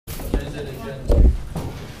amended agenda.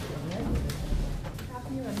 How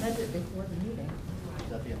can you amend it before the meeting? Is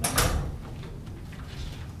that the amendment?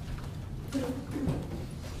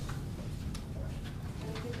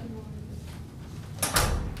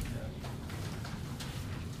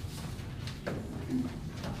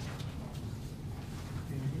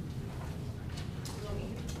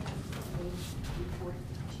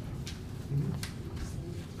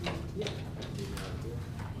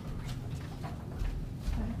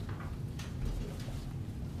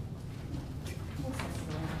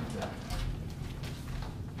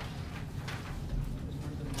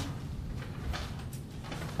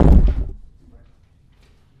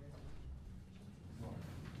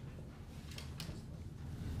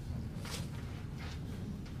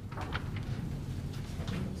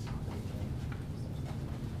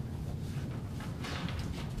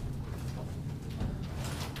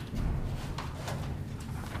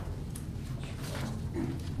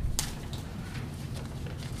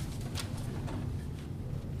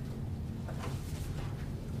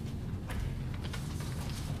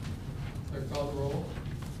 Call the roll.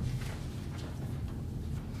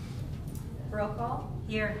 Roll call.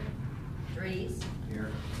 Here. Dries.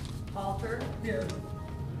 Here. Halter. Here.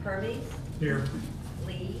 Purvis. Here.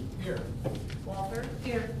 Lee. Here. Walter.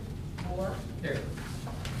 Here. Moore. Here.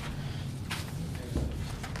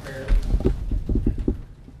 Mayor.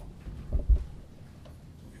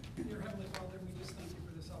 Dear Heavenly Father, we just thank you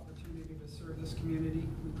for this opportunity to serve this community.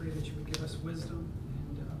 We pray that you would give us wisdom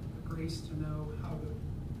and the grace to know how to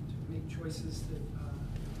make choices that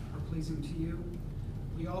are pleasing to you.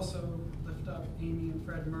 We also lift up Amy and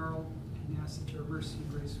Fred Merle and ask that your mercy and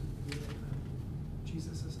grace would be with them. In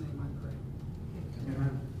Jesus' name I pray.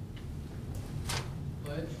 Amen.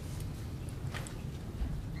 Pledge.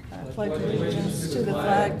 I pledge allegiance to the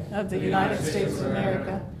flag of the United States of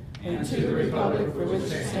America and to the republic for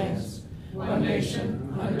which it stands, one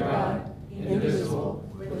nation, under God, indivisible,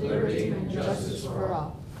 with liberty and justice for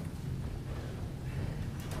all.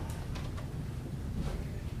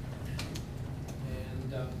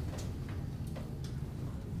 And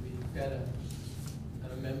we've got an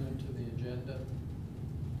amendment to the agenda.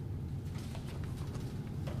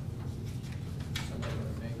 Somebody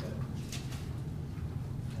want to make that?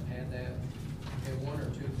 And add that? Okay, one or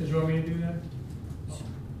two. Did you want me to do that?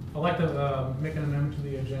 I'd like to make an amendment to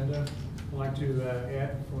the agenda. I'd like to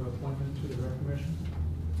add for appointment to the Rec Commission.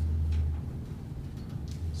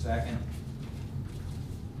 Second.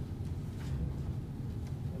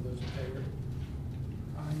 All those in favor?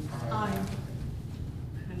 Aye.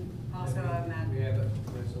 Also, We have a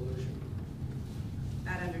resolution.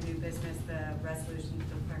 add under new business, the resolution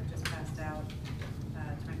the clerk just passed out,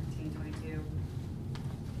 2022.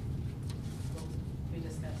 We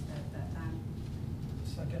discussed it at that time.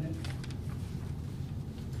 Second it.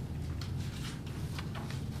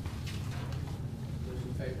 Those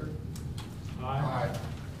in favor? Aye.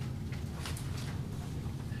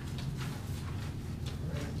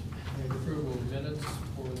 We have approval of minutes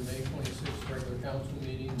for the May 26th regular council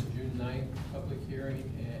meeting, the June 9th public hearing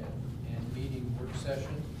and meeting work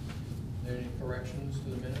session. Are there any corrections to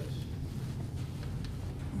the minutes?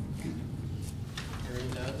 Hearing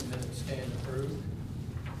none, the minutes stand approved.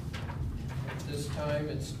 At this time,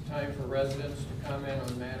 it's time for residents to comment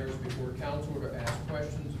on matters before council or to ask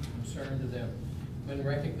questions of concern to them. When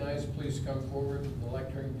recognized, please come forward to the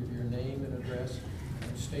lectern, give your name and address,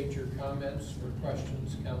 and state your comments or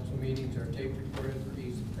questions. Council meetings are tape recorded for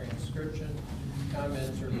ease of transcription.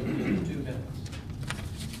 Comments are limited to 2 minutes.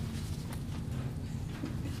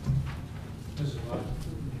 Mrs. Lott,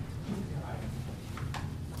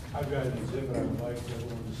 I've got an exhibit I would like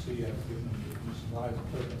everyone to see. I've given them to Mrs. Lott, the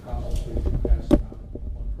clerk of council, so you can pass them out,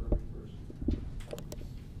 one for every person.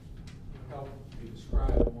 Help me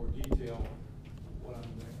describe in more detail what I'm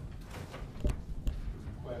going to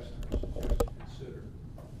request or suggest you consider.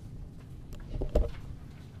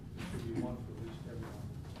 There should be one for at least everyone.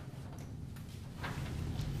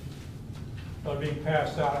 Well, being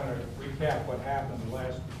passed out, I'm going to recap what happened the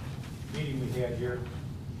last meeting we had here.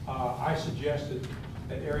 I suggested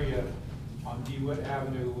that area on DeWitt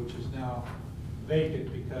Avenue, which is now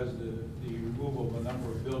vacant because the removal of a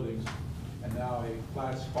number of buildings and now a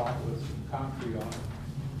flat spot with some concrete on it,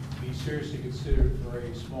 be seriously considered for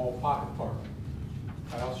a small pocket park.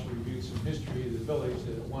 I also reviewed some history of the village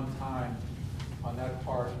that at one time on that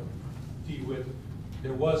part of DeWitt,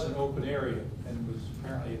 there was an open area and was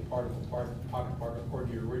apparently a part of a pocket park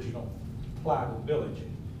according to the original plat of the village.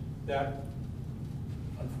 That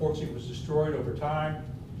unfortunately was destroyed over time.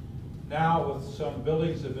 Now with some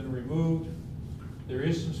buildings that have been removed, there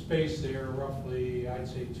is some space there, roughly I'd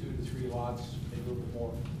say 2 to 3 lots, maybe a little bit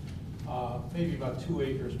more, maybe about 2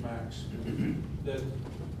 acres max, that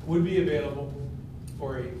would be available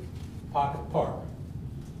for a pocket park.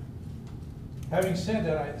 Having said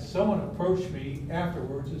that, someone approached me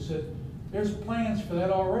afterwards and said, there's plans for that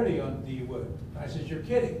already on D-Wood. I said, you're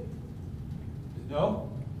kidding. Said, no,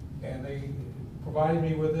 and they provided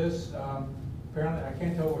me with this. Apparently, I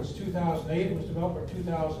can't tell whether it's 2008 it was developed or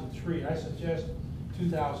 2003. I suggest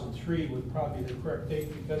 2003 would probably be the correct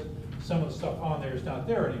date because some of the stuff on there is not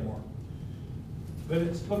there anymore. But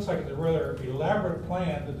it looks like it's a rather elaborate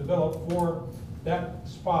plan to develop for that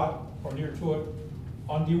spot or near to it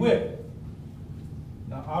on DeWitt.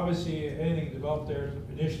 Now, obviously, anything developed there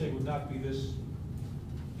initially would not be this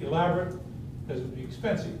elaborate because it would be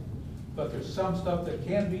expensive. But there's some stuff that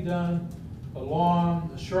can be done, the lawn,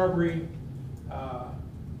 the shrubbery,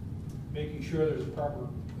 making sure there's a proper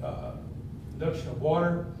reduction of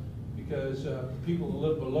water, because people who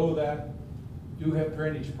live below that do have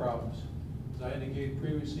drainage problems. As I indicated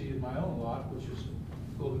previously in my own lot, which is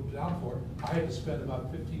a little bit down for it, I had to spend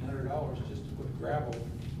about $1,500 just to put gravel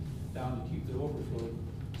down to keep the overflow,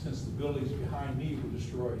 since the buildings behind me were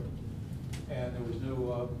destroyed, and there was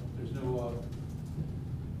no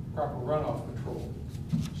proper runoff control.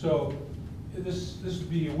 So this would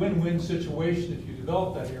be a win-win situation if you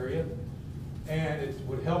develop that area, and it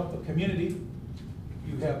would help the community.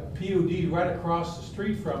 You have POD right across the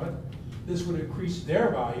street from it. This would increase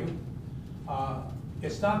their value.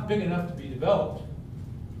 It's not big enough to be developed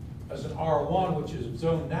as an R1, which is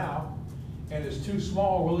zoned now, and it's too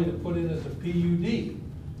small really to put in as a PUD.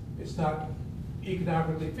 It's not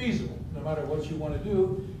economically feasible, no matter what you want to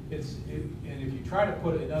do. And if you try to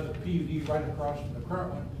put another PUD right across from the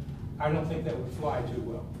current one, I don't think that would fly too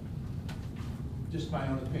well. Just my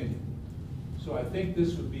own opinion. So I think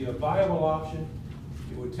this would be a viable option.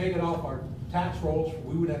 It would take it off our tax rolls.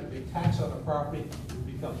 We would have to pay tax on the property. It would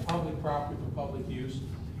become public property for public use,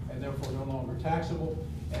 and therefore no longer taxable.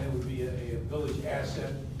 And it would be a village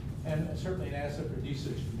asset, and certainly an asset for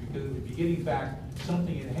D6, because it would be getting back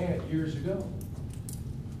something it had years ago.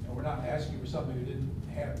 And we're not asking for something we didn't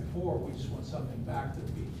have before. We just want something back that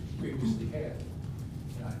we previously had.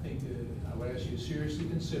 And I think I would ask you to seriously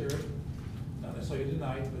consider it, not necessarily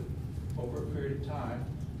tonight, but over a period of time.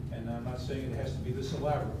 And I'm not saying it has to be this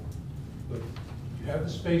elaborate, but you have the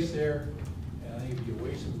space there, and I think it'd be a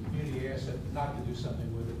waste of the community asset not to do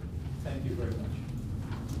something with it. Thank you very much.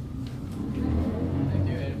 Thank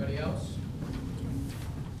you. Anybody else?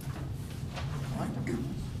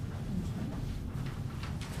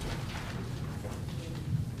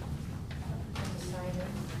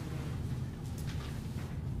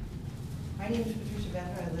 My name is Patricia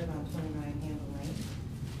Becker. I live on 29 Handle Lane.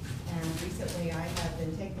 And recently I have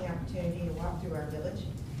been taking the opportunity to walk through our village.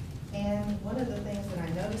 And one of the things that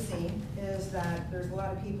I'm noticing is that there's a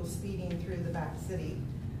lot of people speeding through the back city,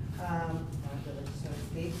 our village, so to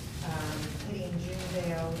speak, hitting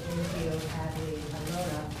Junedale, Greenhills, Hadley,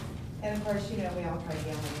 Alona. And of course, you know, we all try to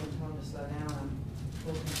yell at them, tell them to slow down. I'm a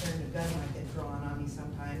little concerned a gun might get drawn on me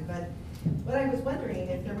sometime. But what I was wondering,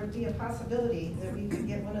 if there would be a possibility that we could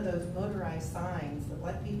get one of those motorized signs that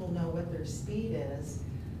let people know what their speed is,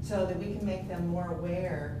 so that we can make them more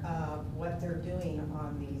aware of what they're doing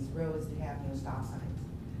on these roads that have no stop signs.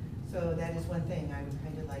 So that is one thing I would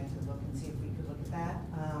kind of like to look and see if we could look at that.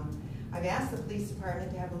 I've asked the police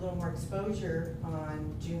department to have a little more exposure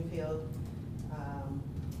on Junefield.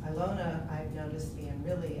 Ilona, I've noticed being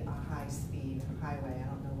really a high-speed highway. I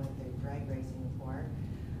don't know what they're drag racing for,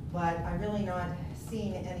 but I'm really not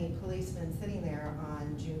seeing any policemen sitting there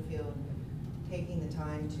on Junefield taking the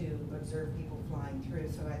time to observe people flying through.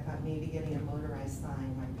 So I thought maybe getting a motorized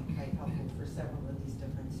sign might be quite helpful for several of these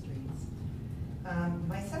different streets.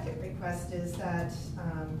 My second request is that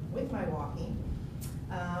with my walking,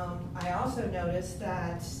 I also noticed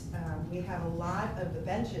that we have a lot of the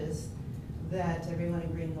benches that everyone in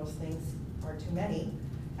Greenhills thinks are too many,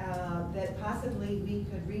 that possibly we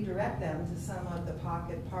could redirect them to some of the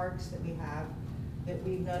pocket parks that we have that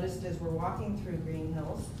we've noticed as we're walking through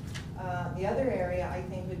Greenhills. The other area I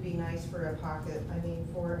think would be nice for a pocket,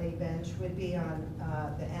 for a bench, would be on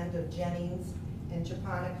the end of Jennings and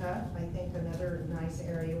Cheponica. I think another nice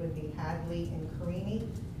area would be Hadley and Carini.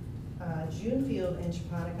 Junefield and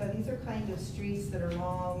Cheponica, these are kind of streets that are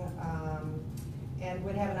long and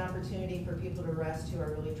would have an opportunity for people to rest who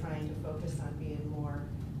are really trying to focus on being more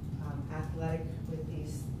athletic with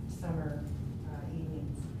these summer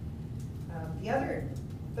evenings. The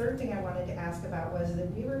third thing I wanted to ask about was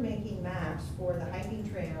that we were making maps for the hiking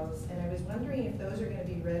trails, and I was wondering if those are going to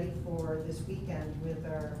be ready for this weekend with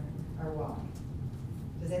our walk.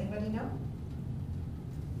 Does anybody know?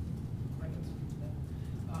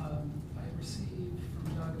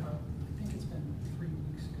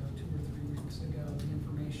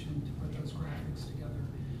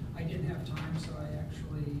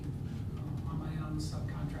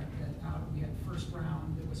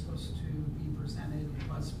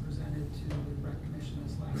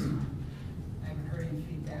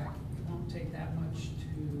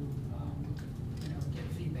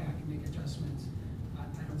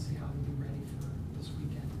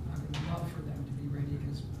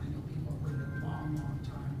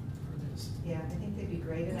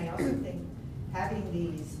 great. And I also think having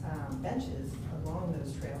these benches along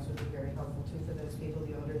those trails would be very helpful too for those people,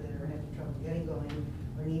 the older that are having trouble getting going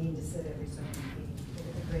or needing to sit every so many feet.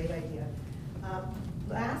 It's a great idea.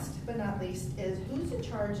 Last but not least is who's in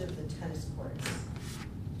charge of the tennis courts?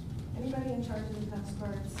 Anybody in charge of the tennis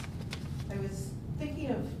courts? I was thinking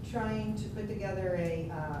of trying to put together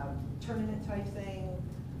a tournament type thing,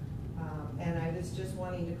 and I was just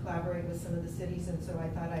wanting to collaborate with some of the cities, and so I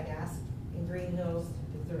thought I'd ask in Greenhills,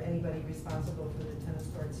 is there anybody responsible for the tennis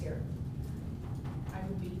courts here? I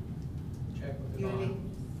would be. Check with You would be?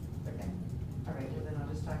 Yvonne. Okay. All right, well then I'll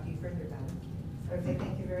just talk to you further about it. Okay,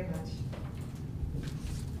 thank you very much.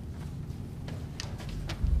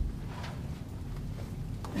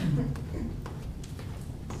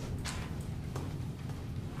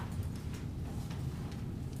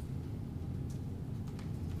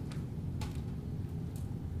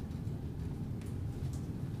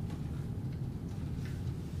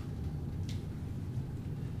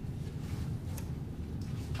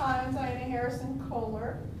 Hi, I'm Diana Harrison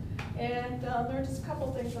Kohler, and there are just a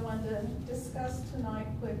couple things I wanted to discuss tonight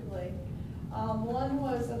quickly. One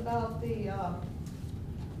was about the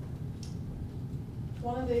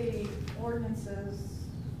one of the ordinances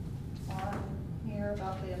on here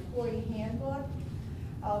about the employee handbook.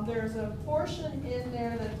 There's a portion in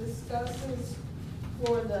there that discusses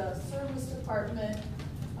for the service department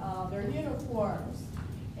their uniforms,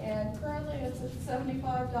 and currently it's at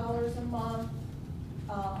 $75 a month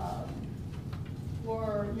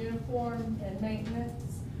for uniform and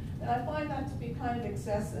maintenance. And I find that to be kind of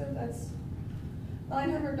excessive. That's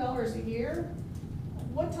 $900 a year.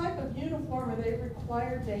 What type of uniform are they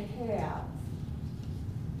required to have?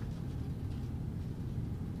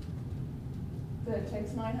 That it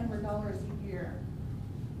takes $900 a year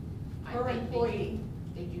per employee.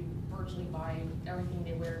 They do virtually buy everything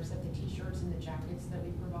they wear except the t-shirts and the jackets that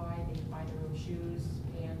we provide. They buy their own shoes,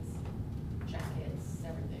 pants, jackets,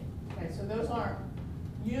 everything. Okay, so those aren't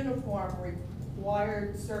uniform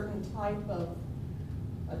required certain type of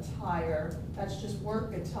attire, that's just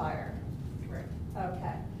work attire. Correct.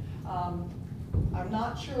 Okay. I'm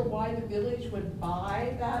not sure why the village would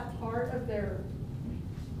buy that part of their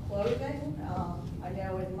clothing. I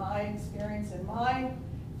know in my experience in my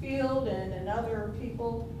field and in other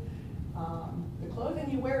people, the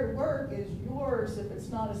clothing you wear to work is yours if it's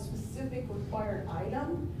not a specific required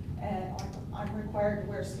item. And I'm required to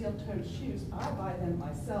wear steel-toed shoes. I buy them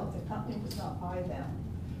myself. The company does not buy them,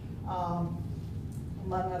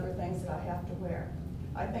 among other things that I have to wear.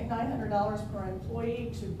 I think $900 per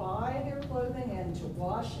employee to buy their clothing and to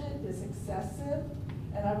wash it is excessive,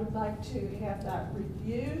 and I would like to have that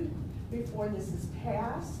reviewed before this is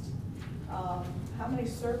passed. How many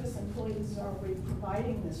service employees are we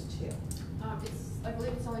providing this to? I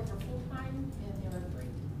believe it's only for full-time, and there are 3.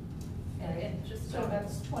 And just So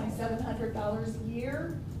that's $2,700 a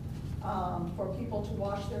year for people to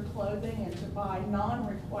wash their clothing and to buy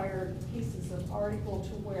non-required pieces of article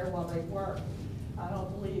to wear while they work. I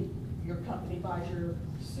don't believe your company buys your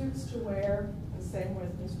suits to wear, and same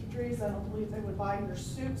with Mr. Dries. I don't believe they would buy your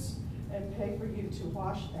suits and pay for you to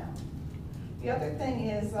wash them. The other thing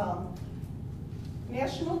is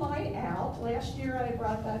National Night Out. Last year I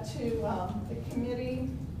brought that to the Committee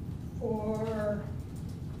for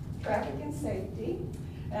Traffic and Safety,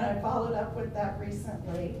 and I followed up with that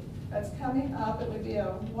recently. That's coming up. It would be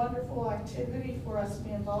a wonderful activity for us to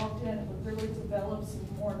be involved in. It would really develop some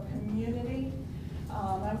more community.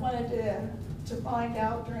 I wanted to find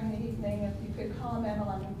out during the evening if you could comment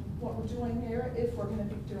on what we're doing there, if we're going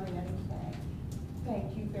to be doing anything.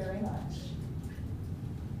 Thank you very much.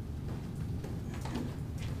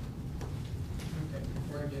 Okay,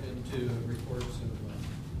 before I get into reports of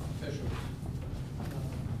officials,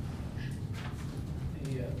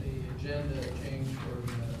 the agenda change for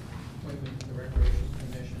the appointment to the Recreation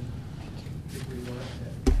Commission, did we want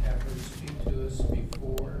to have her speak to us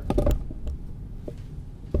before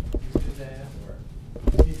we do that, or?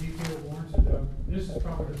 If you feel warranted, this is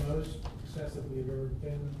probably the most excessive we've ever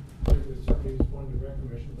been with somebody who's appointed to the Rec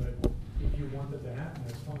Commission, but if you want that to happen,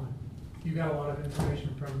 that's fine. You got a lot of information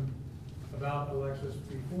about Alexis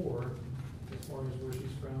before, as far as where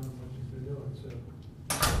she's from and what she's been doing, so.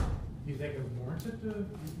 Do you think it warrants it to?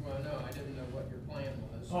 Well, no, I didn't know what your plan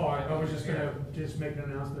was. Oh, I was just gonna make an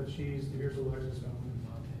announcement, here's Alexis Bowman.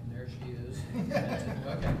 Okay, and there she is. Okay,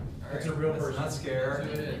 all right. That's a real Let's person. not scare her. So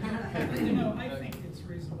it is. I think it's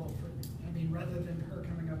reasonable for, rather than her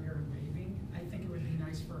coming up here and waving, I think it would be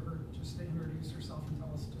nice for her just to introduce herself and tell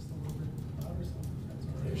us just a little bit about herself. If that's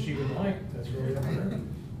all right. If she would like, that's really up to her.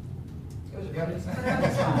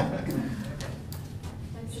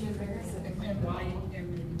 And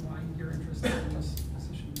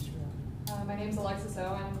name's Alexis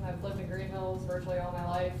Owen. I've lived in Greenhills virtually all my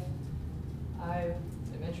life. I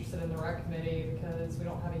am interested in the rec committee because we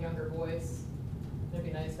don't have a younger voice. It'd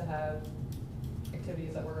be nice to have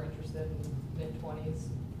activities that we're interested in mid-20s.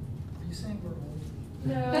 Are you saying we're old?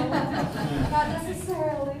 No, not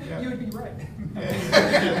necessarily. You would be right.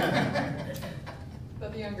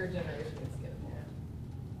 But the younger generation is good.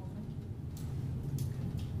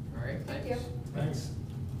 All right, Thank thanks. you. Thanks.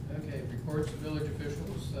 Okay, reports of village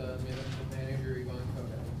officials, municipal manager Yvonne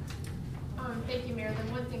Kodak. Thank you, Mayor. The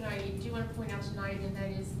one thing I do want to point out tonight, and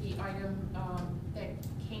that is the item that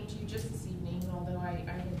came to you just this evening, although I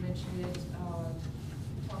had mentioned it,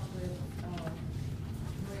 talked with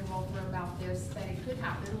Maria Walter about this, that it could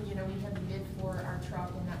happen. You know, we had the bid for our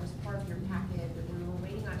truck, and that was part of your packet, but we were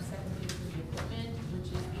waiting on a second bid for the equipment,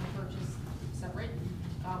 which is being purchased separate.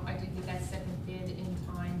 I did get that second bid in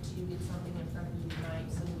time to get something in front of you tonight,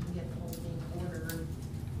 so we can get the whole thing ordered.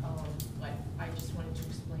 But I just wanted to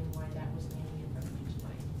explain why that was landing in front of you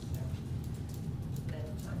tonight. So at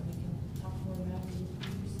the time we can talk more about it if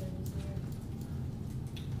you said was there.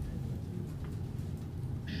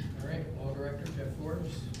 All right, Law Director Jeff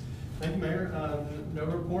Flores. Thank you, Mayor. No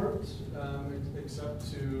reports,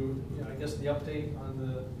 except to, I guess the update on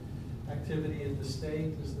the activity at the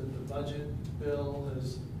state is that the budget bill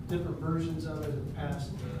has different versions of it. It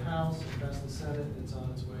passed the House, it passed the Senate, it's on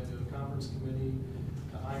its way to a conference committee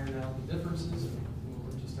to iron out the differences, and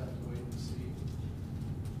we'll just have to wait and see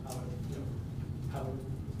how it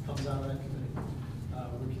comes out of that committee.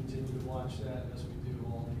 We continue to watch that as we do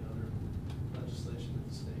all the other legislation at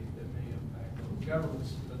the state that may impact local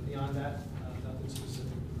governments. But beyond that, nothing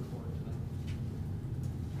specific to report tonight.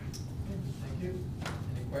 Thank you.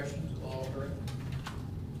 Any questions of all heard?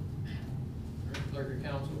 Clerk of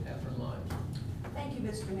Council, Catherine Lyons. Thank you,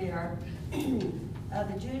 Mr. Mayor.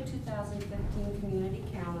 The June 2015 Community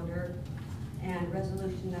Calendar and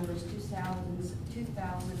Resolution Numbers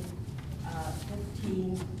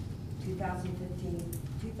 2015,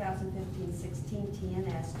 16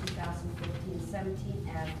 TNS, 2015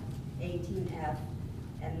 17F, 18F,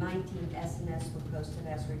 and 19 SNS were posted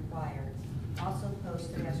as required. Also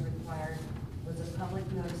posted as required was a public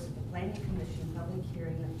notice of the Planning Commission public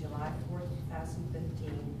hearing of July 4th,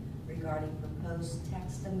 2015 regarding proposed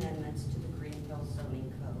text amendments to the Greenhills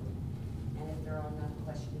zoning code. And if there are no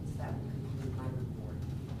questions, that will conclude my report.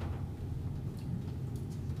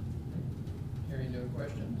 Hearing no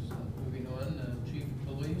questions, moving on, Chief of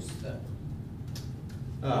Police.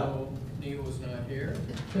 Neil was not here.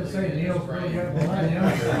 Just say Neil's pretty young.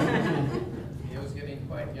 Neil's getting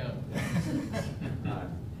quite young.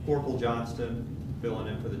 Corporal Johnston, filling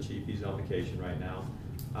in for the chief. He's on vacation right now.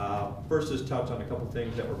 First, just touch on a couple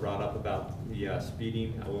things that were brought up about the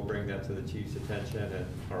speeding. I will bring that to the chief's attention and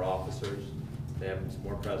our officers. They have some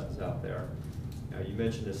more presence out there. You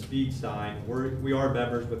mentioned the speed sign. We are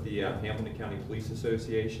members with the Hamilton County Police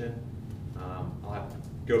Association. I'll have to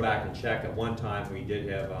go back and check. At one time, we did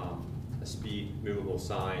have a speed movable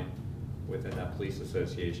sign within that police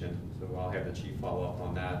association. So I'll have the chief follow up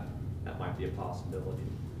on that. That might be a possibility.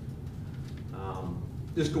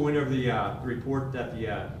 Just going over the report that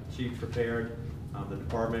the chief prepared. The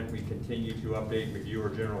department, we continue to update and review our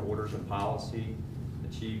general orders and policy. The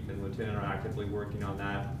chief and lieutenant are actively working on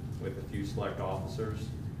that with a few select officers.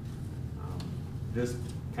 This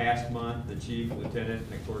past month, the chief, lieutenant,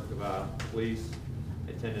 and the clerk of police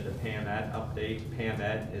attended a PAMED update.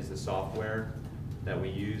 PAMED is the software that we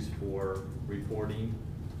use for reporting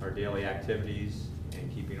our daily activities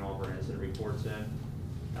and keeping all of our incident reports in.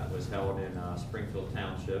 That was held in Springfield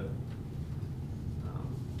Township.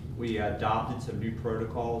 We adopted some new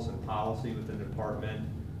protocols and policy within the department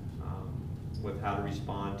with how to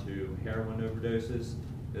respond to heroin overdoses.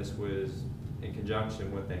 This was in conjunction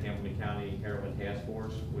with the Hamilton County Heroin Task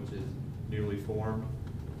Force, which is newly formed.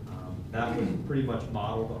 That was pretty much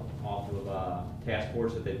modeled off of a task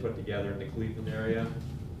force that they put together in the Cleveland area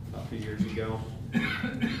a few years ago.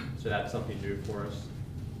 So that's something new for us.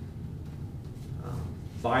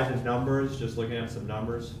 By the numbers, just looking at some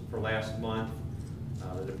numbers for last month,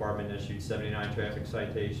 the department issued 79 traffic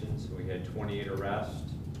citations. We had 28 arrests.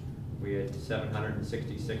 We had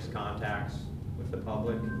 766 contacts with the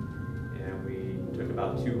public, and we took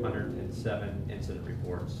about 207 incident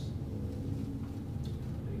reports.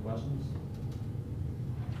 Any questions?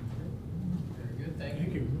 Very good,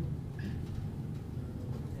 thank you.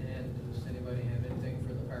 And does anybody have anything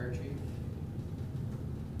for the fire chief?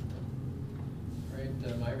 Right,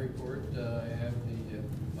 my report, I have the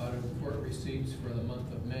audit report receipts for the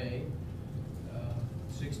month of May.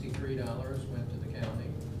 $63 went to the county.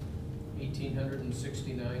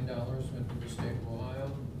 $1,869 went to the state of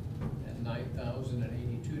Ohio, and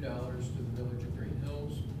 $9,082 to the Village of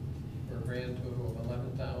Greenhills, for a grand total of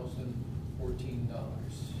 $11,014.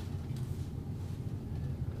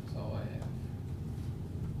 That's all I have.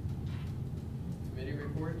 Committee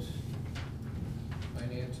reports,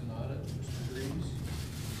 Finance and Audit, Mr. Breeze.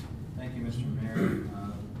 Thank you, Mr. Mayor.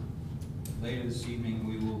 Later this evening,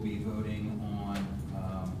 we will be voting on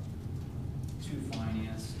two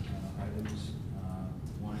finance items.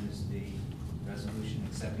 One is the resolution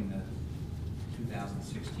accepting the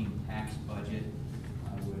 2016 tax budget.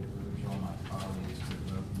 I would urge all my colleagues to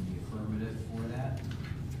vote in the affirmative for that.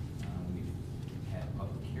 We've had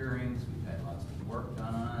public hearings, we've had lots of work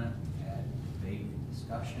done on it, we've had debate and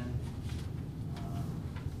discussion.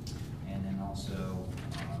 And then also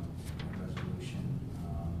a resolution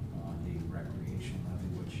on the recreation levy,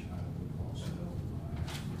 which I would also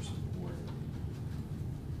ask for support.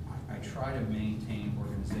 I try to maintain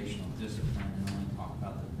organizational discipline and only talk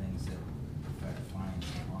about the things that affect finance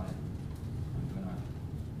and audit. I'm gonna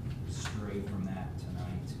stray from that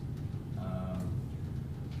tonight.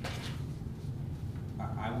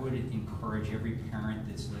 I would encourage every parent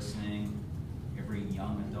that's listening, every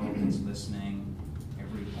young adult that's listening,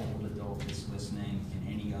 every old adult that's listening, and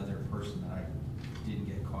any other person that I didn't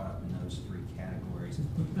get caught up in those three categories.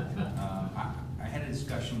 I had a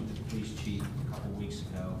discussion with the police chief a couple weeks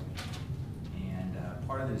ago, and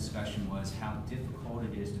part of the discussion was how difficult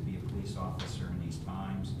it is to be a police officer in these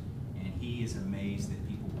times, and he is amazed that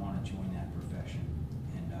people want to join that profession,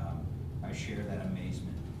 and I share that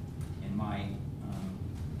amazement. And my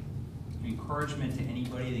encouragement to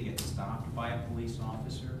anybody that gets stopped by a police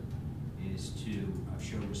officer is to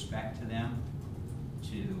show respect to them,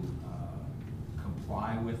 to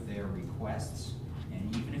comply with their requests,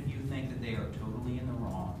 and even if you think that they are totally in the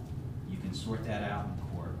wrong, you can sort that out in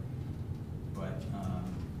court. But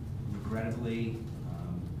regrettably,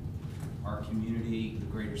 our community, the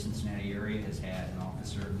greater Cincinnati area, has had an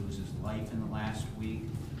officer lose his life in the last week,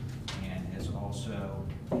 and has also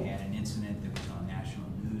had an incident that was on national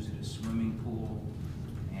news at a swimming pool.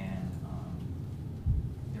 And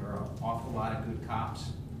there are an awful lot of good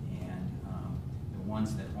cops, and the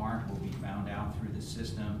ones that aren't will be found out through the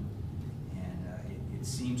system. And it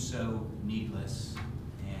seems so needless,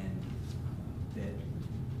 and that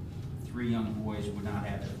 3 young boys would not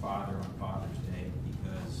have their father on Father's Day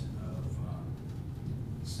because of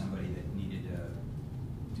somebody that needed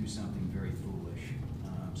to do something very foolish.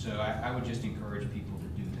 So I would just encourage people to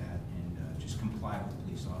do that and just comply with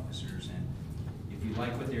police officers. And if you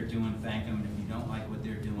like what they're doing, thank them. And if you don't like what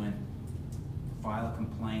they're doing, file a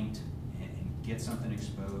complaint and get something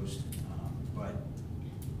exposed. But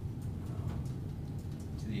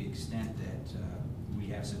to the extent that we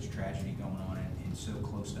have such tragedy going on and so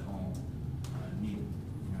close to home,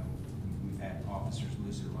 we've had officers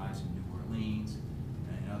lose their lives in New Orleans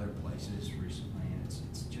and in other places recently, and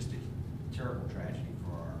it's just a terrible tragedy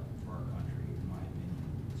for our country, in my opinion.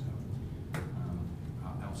 So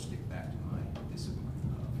I'll stick back to my discipline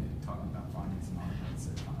of talking about finance and all that.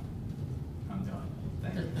 So I'm done.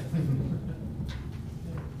 Thank you.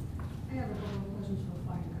 I have a couple of questions for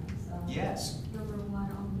finance. Yes. Number one,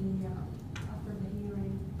 on the after the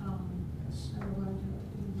hearing, Yes. and we're going to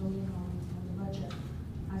be voting on the budget.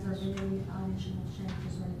 Has there been any additional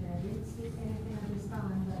changes right there? I didn't see anything at this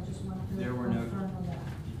time, but I just wanted to There were no. confirm on that.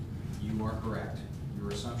 You are correct. Your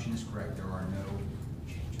assumption is correct. There are no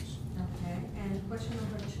changes. Okay, and question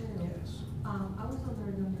number 2. Yes. I was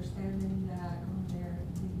under the understanding that on there,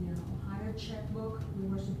 the higher checkbook, we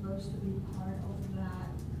were supposed to be part of that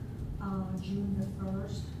June the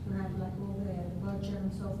 1st, to have like all the budget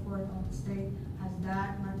and so forth on the state. Has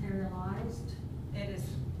that materialized? It is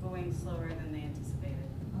going slower than they anticipated.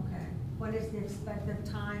 Okay. What is the expected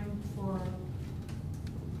time for,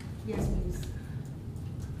 yes, please?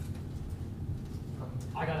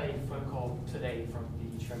 I got a phone call today from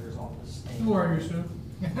the treasurer's office. And, Who are you, Sue?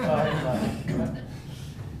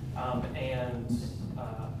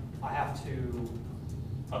 I have to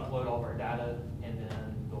upload all of our data, and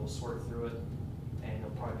then they'll sort through it, and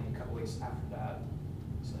it'll probably be a couple weeks after that.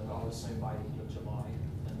 So I'll assume by the end of July.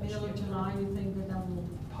 And that Middle should of get July, you think that will?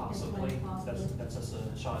 Possibly. Possibly? That's just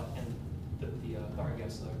a shot in the dark, I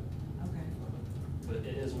guess, though. Okay. But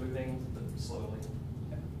it is moving, but slowly.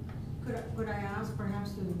 Could I ask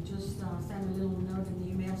perhaps to just send a little note in the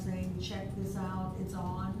email saying, check this out, it's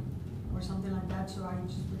on, or something like that, so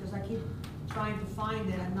because I keep trying to find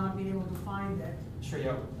it and not being able to find it. Sure,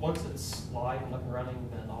 yeah. Once it's live and up and running,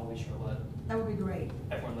 then I'll be sure to let That would be great.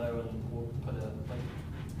 everyone know, and we'll put a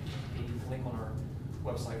link on our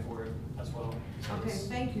website for it as well. So Okay, it's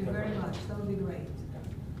thank you very much, that would be great.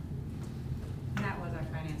 Okay. Matt was our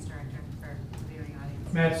finance director. for the viewing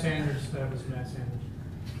audience. Matt Sanders, that was Matt Sanders.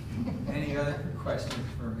 Any other questions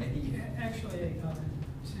for me? Actually,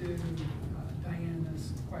 to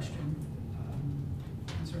Diana's question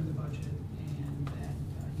concerning the budget and that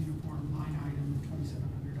uniform line item of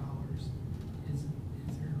 $2,700, is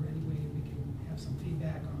there any way we can have some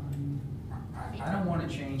feedback on? I don't want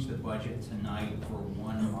to change the budget tonight for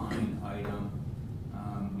one line item.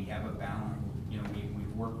 We have a balance,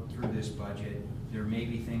 we've worked through this budget. There may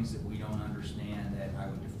be things that we don't understand that I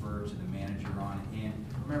would defer to the manager on. And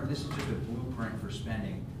remember, this is just a blueprint for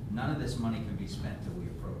spending. None of this money can be spent till we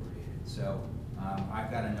appropriate it. So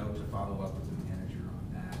I've got a note to follow up with the manager on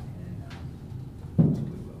that, and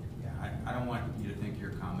we will. Yeah, I don't want you to think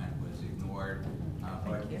your comment was ignored.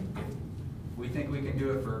 But if we think we can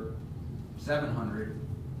do it for 700,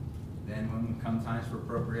 then when it comes times for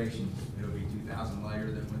appropriation, it'll be 2,000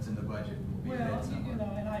 lighter than what's in the budget. We'll be ahead somewhere.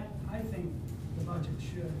 And I think the budget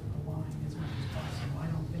should align as much as possible. I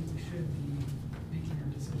don't think we should be making our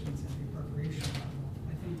decisions at the appropriation level.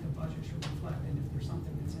 I think the budget should reflect, and if there's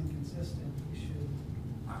something that's inconsistent, we should.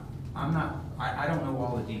 I don't know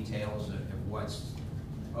all the details of what's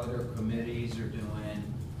other committees are doing,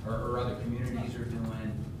 or other communities are doing,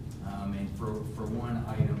 and for one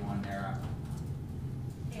item on there,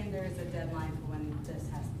 And there is a deadline for when the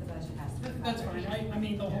budget has to be. That's fine. I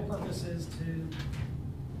mean, the whole purpose is to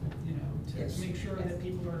Yes. make sure that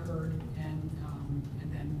people are heard, and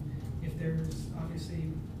then if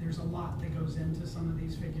obviously, there's a lot that goes into some of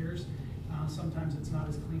these figures. Sometimes it's not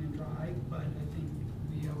as clean and dry, but I think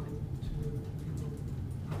we owe it to people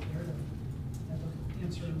out there to have an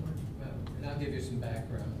answer. And I'll give you some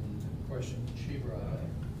background on the question she brought up.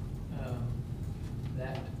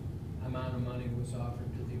 That amount of money was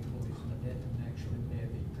offered to the employees, and it actually may have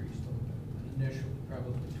increased a little bit. But initially,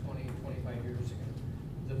 probably 20, 25 years ago,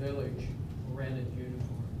 the village rented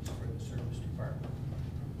uniforms for the service department.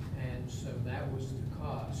 And so that was the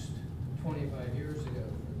cost 25 years ago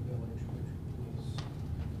for the village, which was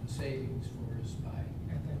a savings for us by,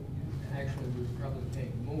 actually, we were probably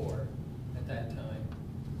paying more at that time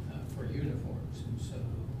for uniforms. And so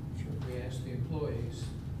we asked the employees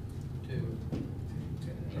to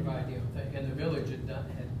provide, and the village had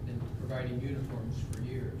been providing uniforms for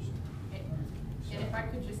years. And if I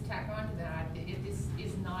could just tack on to that, this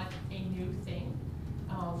is not a new thing.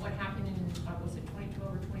 What happened in, was it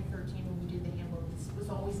 2012 or 2013 when we did the handbook, was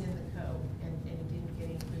always in the code, and it didn't get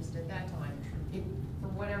increased at that time. It, for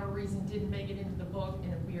whatever reason, didn't make it into the book,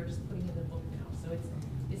 and we are just putting it in the book now. So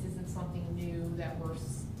this isn't something new that we're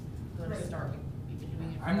going to start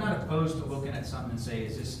doing. I'm not opposed to looking at something and say,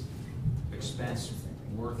 is this expense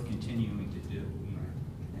worth continuing to do?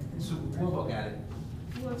 And so we'll look at it.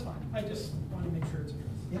 Well, that's fine. I just want to make sure it's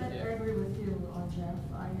addressed. I agree with you, Jeff.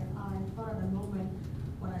 I thought at the moment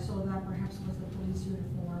when I saw that perhaps it was the police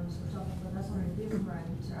uniforms or something, but that's not a different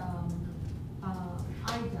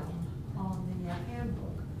item on the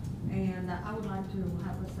handbook. And I would like to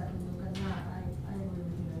have a second look at that. I agree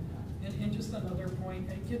with you. And just another point,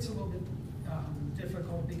 it gets a little bit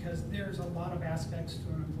difficult because there's a lot of aspects to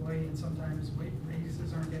an employee, and sometimes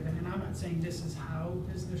raises aren't given. And I'm not saying this is how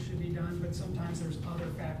business should be done, but sometimes there's other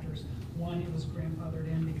factors. One, it was grandfathered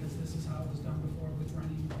in because this is how it was done before with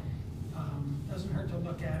renting. Doesn't hurt to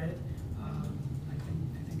look at it. I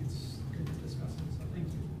think it's good to discuss it, so thank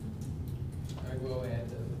you. I will add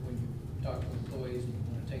that when you talk to employees and you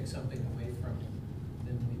want to take something away from them,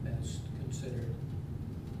 then we best consider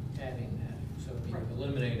adding that. So if you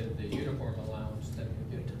eliminated the uniform allowance, then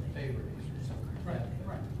you get a pay raise or something like that.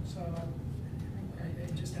 Right. So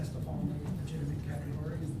it just has to fall in the legitimate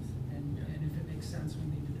category, and if it makes sense, we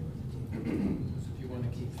need to do it. Because if you want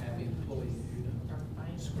to keep happy employees, you don't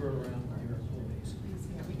screw around with your employees.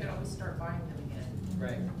 Yeah, we could always start buying them again.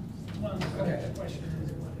 Right. Well, Okay. the question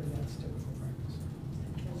is whether that's typical practice.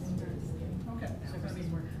 Okay, so if that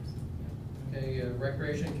means we're. Okay,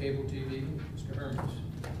 recreation, cable TV, Mr. Hermes.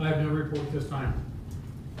 I have no report this time,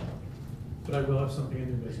 but I will have something in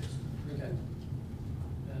new business. Okay.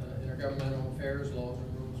 Intergovernmental affairs, laws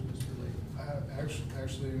and rules, Mr. Lee.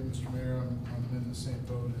 Actually, Mr. Mayor, I'm in the same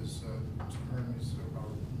boat as Mr. Hermes. Our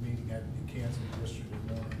meeting had to be canceled yesterday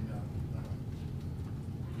morning.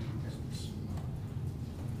 Some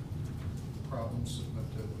problems, but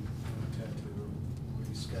we intend to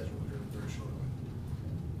reschedule here very shortly.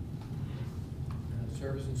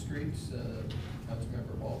 Service and streets,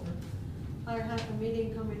 Councilmember Walter. I have a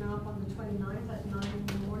meeting coming up on the 29th at 9 in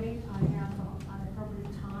the morning. I have an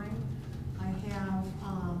appropriate time. I have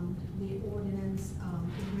the ordinance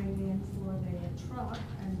to bring in for the truck,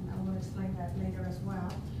 and I will explain that later as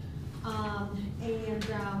well.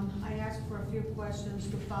 I asked for a few questions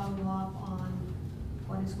to follow up on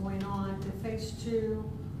what is going on. The phase 2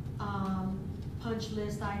 punch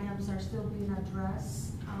list items are still being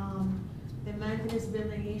addressed. The maintenance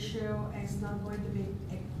building issue is not going to be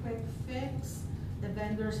a quick fix. The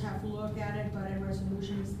vendors have looked at it, but a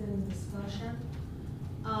resolution is still in discussion.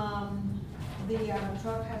 The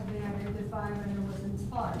truck has been identified and it was in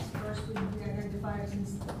spots. First, we identified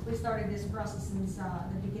since we started this process since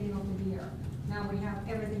the beginning of the year. Now we have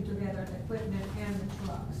everything together, the equipment and the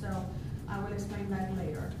truck. So I will explain that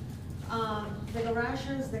later. The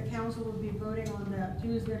garages, the council will be voting on the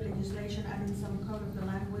Tuesday legislation, adding some code of the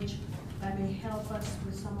language that may help us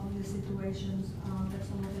with some of the situations that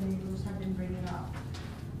some of the neighbors have been bringing up.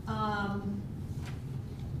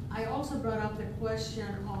 I also brought up the question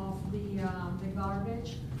of the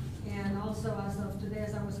garbage, and also as of today,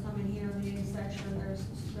 as I was coming here in the A section, there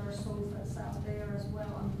are sofas out there as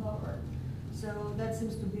well uncovered. So that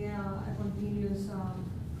seems to be a continuous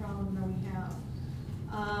problem that we have.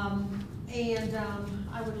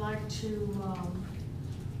 I would like to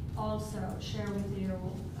also share with you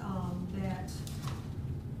that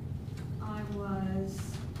I was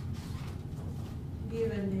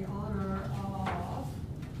given the honor of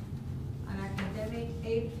an academic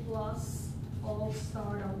A+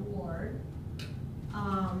 All-Star Award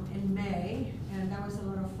in May, and that was a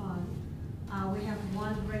lot of fun. We have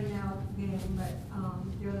one breakout game, but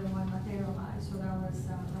the other one materialized, so that was a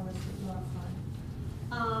lot of fun.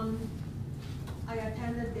 I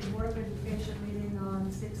attended the Board of Education meeting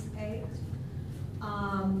on 6/8,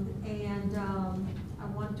 I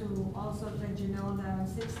want to also let you know that on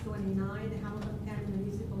 6/29, the Hamilton County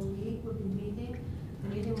Municipal League will be meeting. The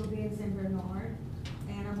meeting will be in St. Bernard,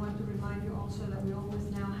 and I want to remind you also that we always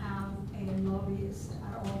now have a lobbyist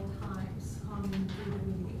at all times coming to the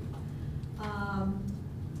meeting.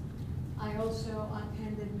 I also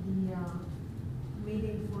attended the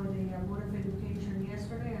meeting for the Board of Education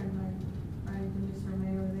yesterday, and I ran to Mr.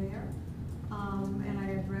 Mayor there, and I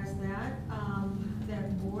addressed that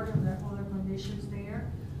board and the other conditions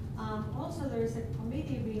there. Also, there is a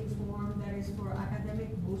committee being formed that is for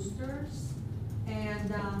academic boosters, and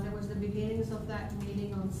there was the beginnings of that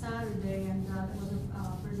meeting on Saturday, and there was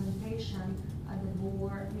a presentation at the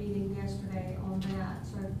board meeting yesterday on that.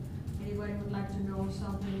 So if anybody would like to know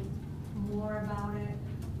something more about it,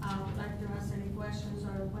 would like to ask any questions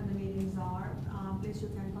or when the meetings are, please you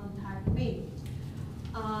can contact me.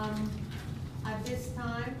 At this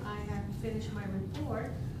time, I have finished my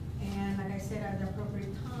report, and like I said, at the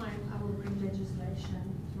appropriate time, I will bring legislation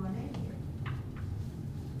to an end here.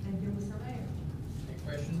 Thank you, Mr. Mayor. Any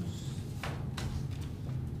questions?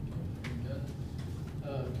 Hearing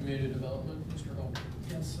none. Community Development, Mr. Holmes.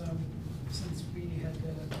 Yes, since we had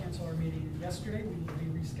to cancel our meeting yesterday, we will be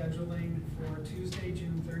rescheduling for Tuesday,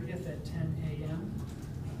 June 30th at 10 a.m.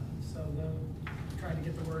 So they'll try to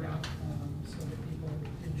get the word out so that people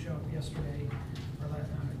didn't show up yesterday, or it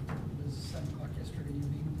was 7 o'clock yesterday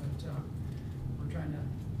evening, but we're trying to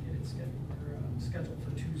get it scheduled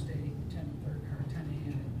for Tuesday, 10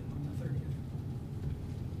 a.m. on the 30th.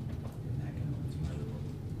 And that concludes my report.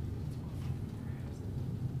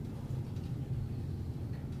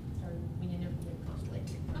 Sorry, we didn't know if we had closed late.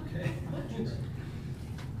 Okay.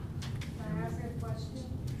 Can I ask a question?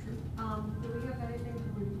 Sure. Do we have anything to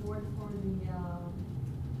report for the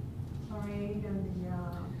parade and the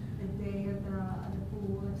day at the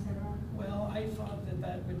pool, et cetera? Well, I thought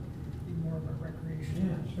that would be more of a recreation.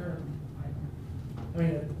 Yeah, sure. Item. I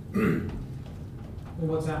mean, well,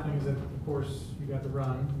 what's happening is that, of course, you got the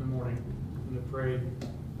run in the morning, and the parade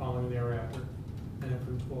following thereafter, and then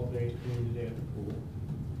from 12 to 8, the day at the pool.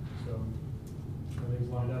 So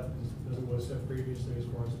everything's lined up as it was said previously as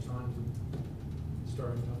far as the times and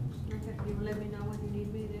starting times. Okay, you will let me know when you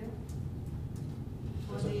need me there?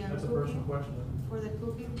 For That's the a cooking? personal question. For the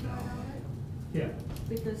cooking part of it? Yeah.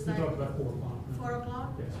 Because We I. talked about 4 o'clock. 4 o'clock?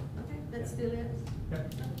 Yes. Okay, that's Yeah. still it? Okay,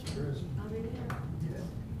 sure is. I'll be there.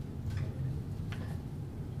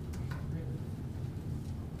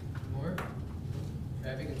 More?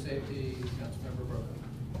 Traffic and Safety, Councilmember Brogan.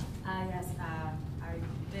 Yes, I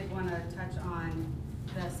did want to touch on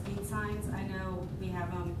the speed signs. I know we have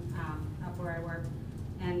them up where I work,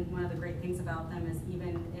 and one of the great things about them is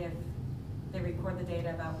even if they record the data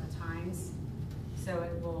about the times, so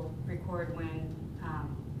it will record when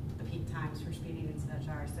the peak times for speeding and such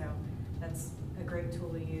are. So that's a great tool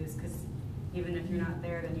to use, because even if you're not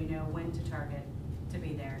there, then you know when to target to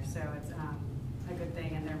be there. So it's a good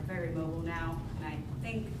thing, and they're very mobile now, and I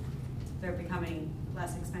think they're becoming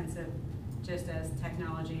less expensive just as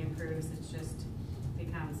technology improves. It just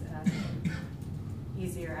becomes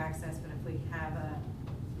easier access, but if we have a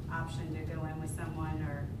option to go in with someone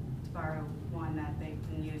or to borrow one that they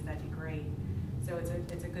can use, that'd be great. So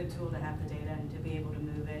it's a good tool to have the data and to be able to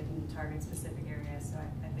move it and target specific areas. So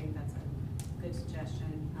I think that's a good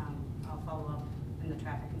suggestion. I'll follow up in the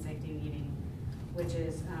traffic and safety meeting, which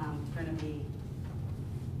is going to be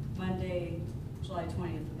Monday, July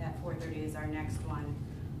 20th at 4:30 is our next one.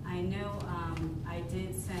 I know I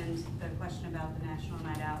did send the question about the National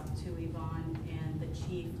Night Out to Yvonne and the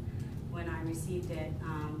chief when I received it.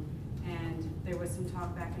 And there was some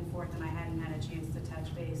talk back and forth, and I hadn't had a chance to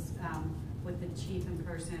touch base with the chief in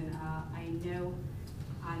person. I know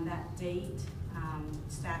on that date,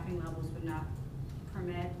 staffing levels would not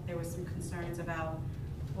permit. There was some concerns about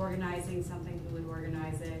organizing something, who would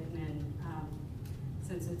organize it, and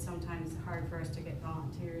since it's sometimes hard for us to get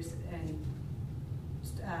volunteers and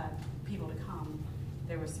people to come,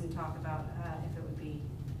 there was some talk about if it would be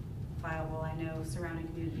viable. I know surrounding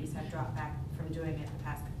communities have dropped back from doing it the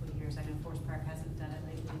past couple of years. I know Forest Park hasn't done it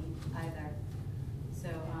lately either. So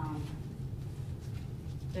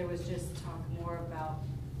there was just talk more about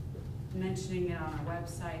mentioning it on our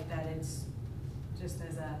website, that it's just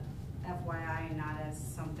as a FYI and not as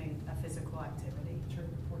something, a physical activity. Turn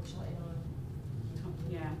the porch light on.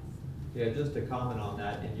 Yeah. Yeah, just to comment on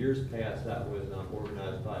that, in years past, that was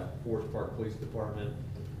organized by Forest Park Police Department,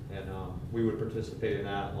 and we would participate in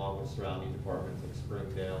that along with surrounding departments like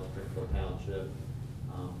Springdale, Springfield Township.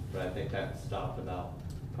 But I think that stopped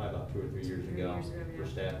probably about 2 or 3 years ago for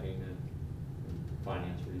staffing and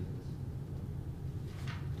finance reasons.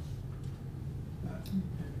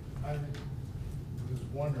 I was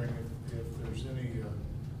wondering if there's any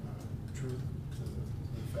truth to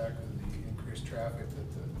the fact of the increased traffic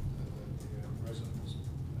that the resident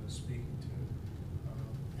was speaking to.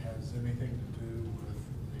 Has anything to do with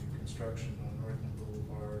the construction on Northland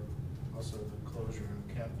Boulevard, also the closure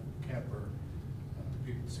in Camper.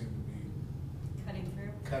 People seem to be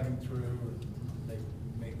cutting through and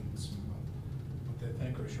making some what they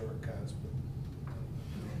think are shortcuts, but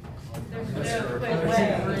there's no quick way.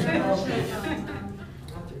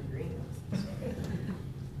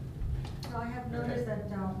 So I have noticed that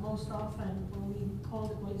most often when we call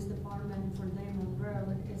the police department for Damon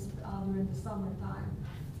Road, it's during the summertime.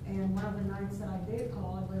 And one of the nights that I did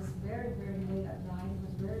call, it was very, very late at night. It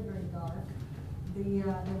was very, very dark.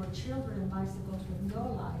 There were children and bicycles with no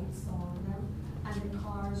lights on them, and the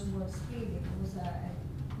cars were speeding. It was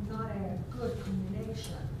not a good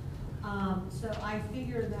combination. So I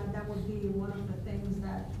figured that would be one of the things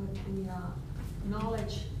that with the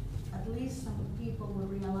knowledge, at least some people will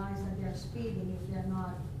realize that they're speeding if they're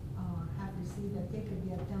not have received a ticket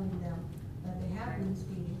yet telling them that they have been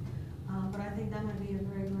speeding. But I think that might be a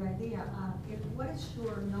very good idea. What is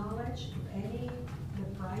your knowledge, if any, the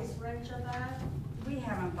price range of that? We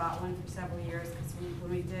haven't bought one for several years, because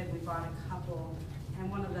when we did, we bought a couple.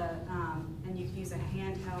 And one of the, and you can use a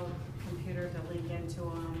handheld computer to link into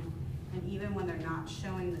them. And even when they're not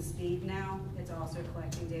showing the speed now, it's also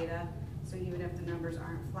collecting data. So even if the numbers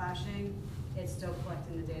aren't flashing, it's still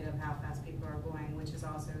collecting the data of how fast people are going, which is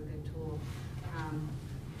also a good tool.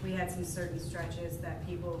 We had some certain stretches that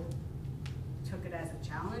people took it as a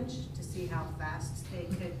challenge to see how fast they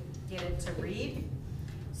could get it to read.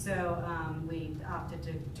 So we opted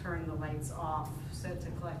to turn the lights off so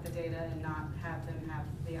to collect the data and not have them have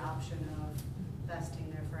the option of vesting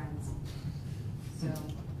their friends. So.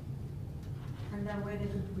 And that way they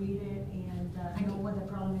could read it and know what the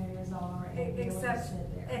problem areas are and be able to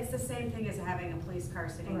sit there. It's the same thing as having a police car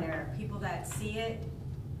sitting there. People that see it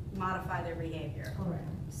modify their behavior. Correct.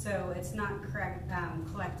 So it's not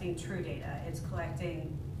collecting true data, it's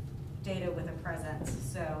collecting data with a presence.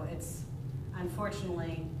 So it's,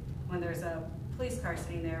 unfortunately, when there's a police car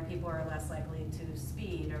sitting there, people are less likely to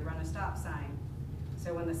speed or run a stop sign.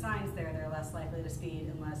 So when the sign's there, they're less likely to speed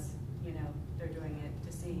unless, you know, they're doing it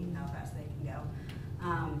to see how fast they can go.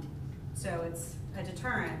 So it's a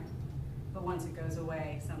deterrent, but once it goes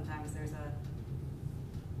away, sometimes there's a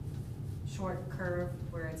short curve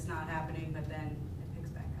where it's not happening, but then it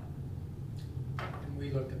picks back up. And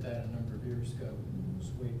we looked at that a number of years ago. It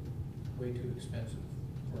was way too expensive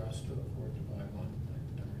for us to afford to buy one.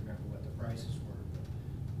 I don't remember what the prices were,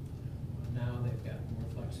 but now they've got more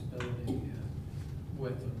flexibility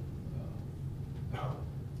with them.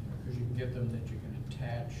 Because you can get them that you can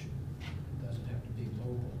attach. It doesn't have to be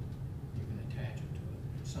mobile. You can attach it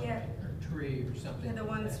to something or a tree or something. Yeah, the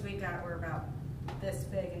like ones that. we got were about this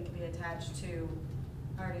big and can be attached to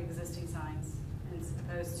already existing signs, as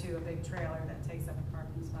opposed to a big trailer that takes up a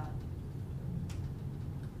parking spot.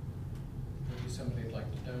 Maybe somebody'd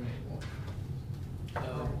like to donate one.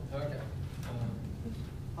 Okay.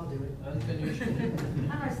 unfinished.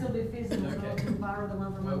 I might still be feasible, Okay. though, to borrow the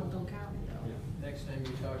one from Well, Hamilton County, though. Next time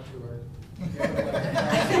you talk to her.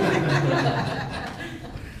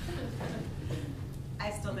 I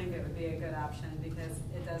still think it would be a good option because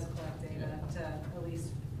it does collect data Yeah. to at least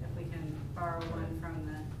if we can borrow one from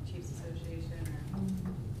the Chiefs Association or.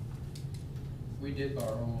 We did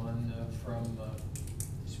borrow one from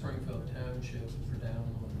Springfield Township for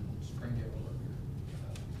down on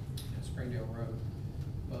Springdale Road,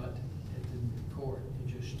 but it didn't record,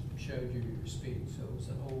 it just showed you your speed, so it was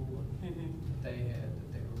an old one that they had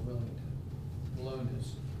that they were willing to loan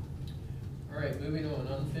us. All right, moving on,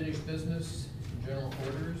 unfinished business, general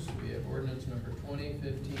orders, we have ordinance number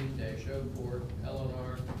 2015-04,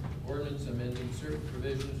 LNR, ordinance amending certain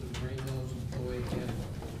provisions of the Greenhills employee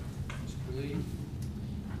handbook. Mr. Lee?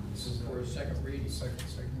 This is for a second reading. Second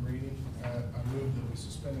reading. I move that we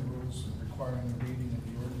suspend the rules requiring the reading of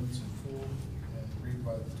the ordinance in full and read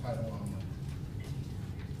by the title only.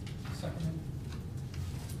 Second.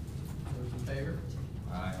 Those in favor?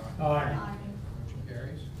 Aye. Aye. Motion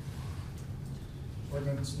carries.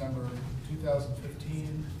 Ordinance number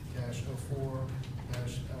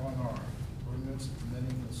 2015-04-LNR. Ordinance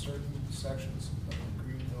amending certain sections of the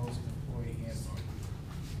Greenhills employee handbook.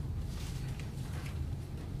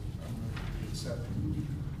 I move that we accept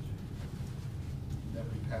that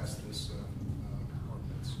we pass this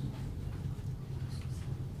ordinance.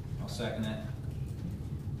 I'll second it.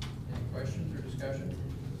 Any questions or discussion?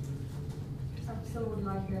 I still would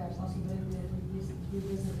like the possibility of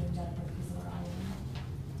revisiting that particular item.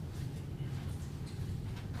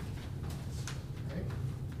 All right,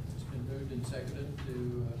 it's been moved and seconded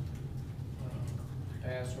to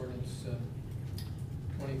pass ordinance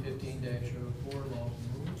 2015-04, laws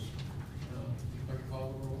and rules. Clerk call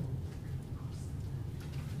the roll.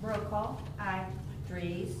 Roll call. Aye.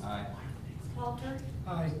 Dries. Aye. Halter.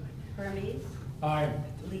 Aye. Hermes. Aye.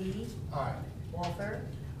 Lee. Aye. Walther.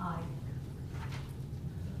 Aye.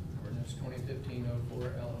 Ordinance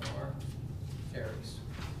 2015-04, LNR carries.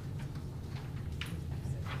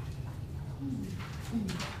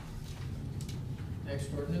 Next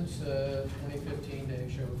ordinance,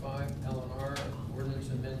 2015-05, LNR, ordinance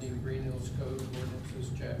amending Greenhills Code of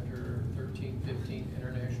Ordinances, Chapter 1315,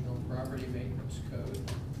 International Property Maintenance Code.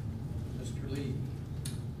 Mr. Lee.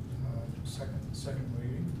 Second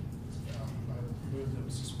reading. I move that we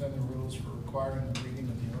suspend the rules for requiring the reading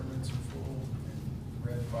of the ordinance in full and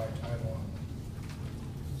read by title only.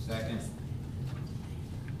 Second.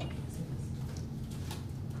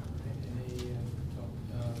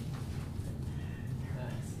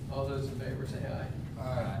 All those in favor say aye.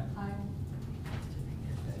 Aye. Aye.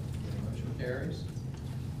 Motion carries.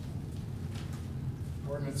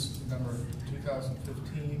 Ordinance number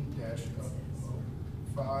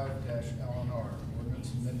 2015-05-LNR.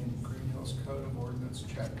 Ordinance amending Greenhills Code of Ordinance,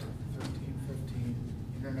 Chapter 1315,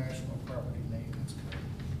 International Property Maintenance Code.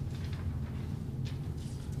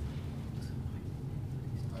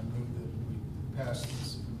 I move that we pass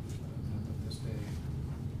this amendment this day.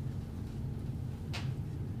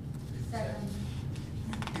 Second.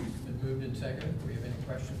 It's been moved and seconded. Do we have any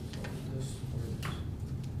questions on this ordinance?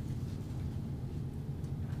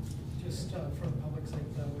 Just for the public's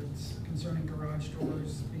sake, though, it's concerning garage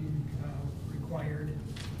doors being required.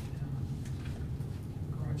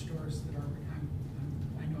 Garage doors that are,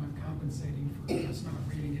 I know I'm compensating for us not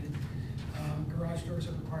reading it. Garage doors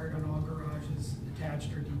are required on all garages,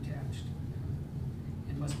 attached or detached,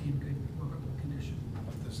 and must be in good workable condition.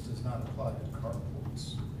 But this does not apply to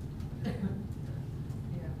carports. Yeah.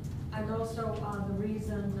 And also, the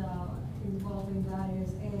reason involving that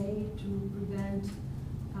is A, to prevent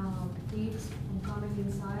thieves from coming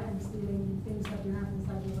inside and stealing things that you have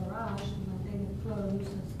inside your garage, to maintain it closed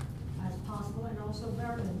as possible, and also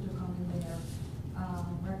vermin to come in there.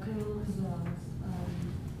 Raccoons,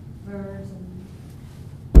 birds, and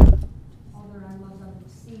other animals that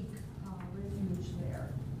would seek refuge there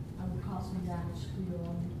and would cause some damage to your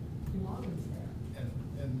own belongings there.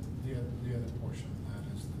 And the other portion of that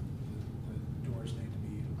is the doors need to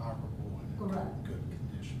be operable and in Correct. good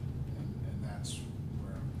condition. And that's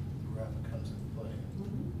where the REP comes into play.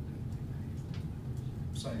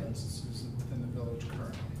 Some instances within the village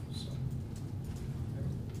currently, so.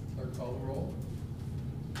 Clerk call the roll.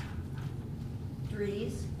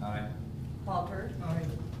 Dries. Aye. Halter. Aye.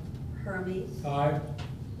 Hermes. Aye.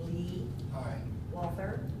 Lee. Aye.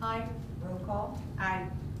 Walther. Aye. Roll call. Aye.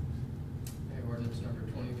 Okay, ordinance number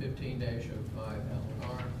 2015-05,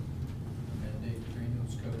 LNR, amending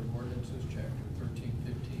Greenhills Code of Ordinances, Chapter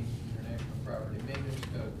 1315, International Property Maintenance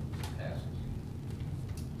Code, passes.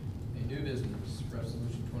 A new business,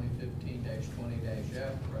 resolution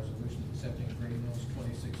 2015-20-F, resolution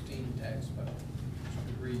tax budget.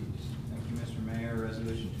 Mr. Reeves. Thank you, Mr. Mayor.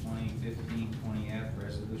 Resolution 2015-20F,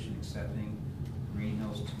 resolution accepting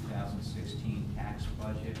Greenhills 2016 tax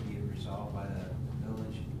budget. Be it resolved by the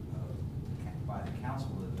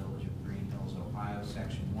Council of the Village of Greenhills, Ohio,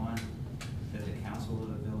 Section 1, that the Council of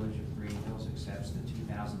the Village of Greenhills accepts the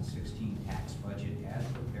 2016 tax budget as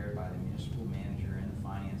prepared by the municipal manager and the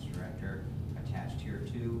finance director, attached here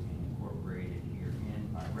to and incorporated herein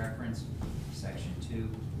by reference. Section 2,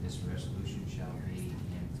 this resolution shall be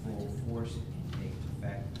in full force and take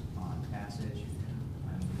effect upon passage. I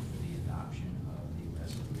move for the adoption of the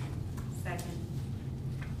resolution. Second.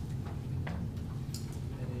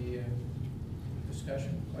 Any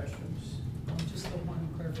discussion, questions? Just the one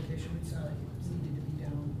clarification, it's needed to be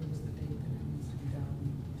down, what was the date that it needs to be down?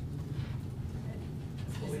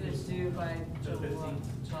 Isn't it due by July 15th?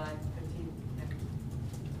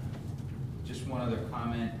 Just one other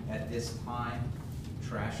comment. At this time,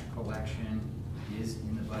 trash collection is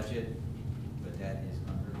in the budget, but that is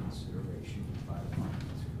under consideration by the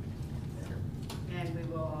finance committee. And we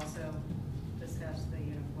will also discuss the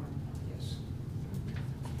uniform. Yes.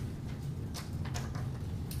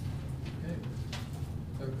 Okay.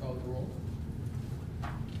 Clerk call the roll.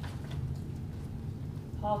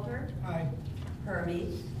 Halter, Aye.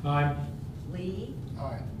 Hermes, Aye. Lee,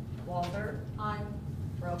 Aye. Walter. Aye.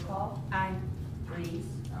 Roll call. Aye. Reeves.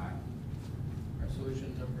 Aye.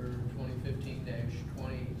 Resolution number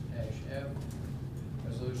 2015-20-F,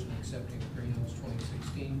 resolution accepting Greenhills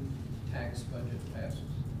 2016 tax budget passes.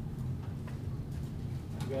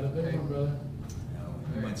 You got a big one, brother. No,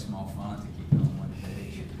 we went small font to keep it on one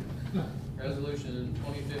page. Resolution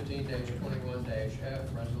 2015-21-F,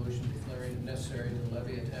 resolution declaring it necessary to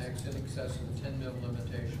levy a tax in excess of the 10 mil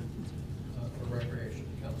limitation for recreation.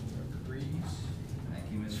 Councilmember Reeves. Thank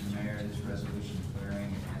you, Mr. Mayor. This resolution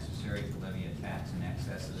declaring it necessary to levy a tax in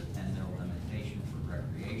excess of the 10 mil limitation for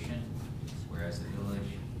recreation, whereas the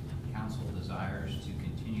village council desires to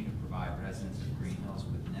continue to provide residents of Greenhills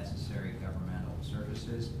with necessary governmental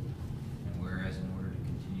services, and whereas in order to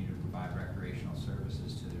continue to provide recreational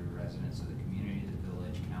services to the residents of the community, the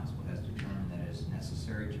village council has determined that it is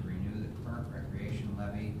necessary to renew the current recreation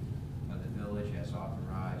levy of the village as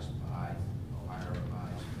authorized by Ohio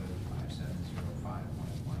Revised Code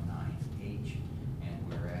 5705.19H, and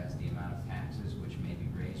whereas the amount of taxes which may be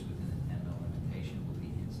raised within the 10 mil limitation will be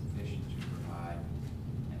insufficient to provide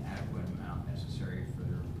an adequate amount necessary for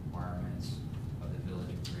the requirements of the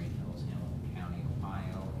village of Greenhills, Hamilton County,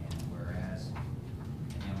 Ohio, and whereas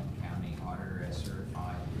the Hamilton County auditor has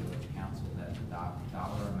certified the village council that the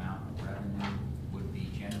dollar amount of revenue would be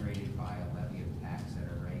generated by a levy of tax at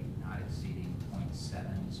a rate not exceeding 0.70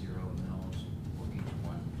 mils for each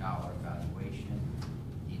 $1 valuation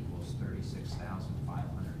equals $36,580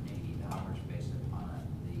 based upon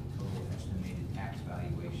the total estimated tax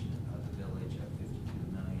valuation of the village of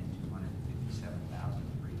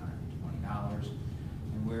 $52,257,320.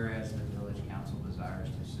 And whereas the village council desires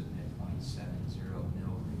to submit 0.70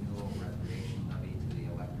 mil renewal recreation levy to the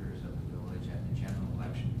electors of the village at the general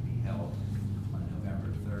election to be held on November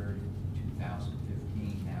 3rd,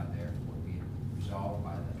 2015, now therefore be it resolved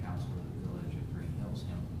by the council of the village of Greenhills,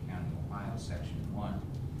 Hamilton County, Ohio, Section 1,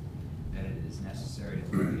 that it is necessary to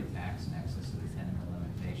levy a tax in excess of the 10 mil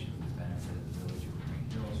limitation for the benefit of the village of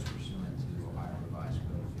Greenhills pursuant to Ohio Revised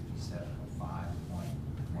Code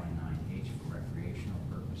 5705.19H for recreational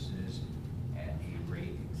purposes at a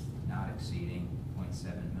rate not exceeding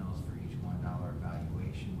 0.7 mils for each $1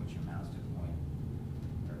 valuation, which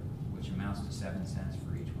amounts to 7 cents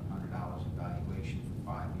for each $100 of valuation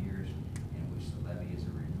for 5 years, in which the levy is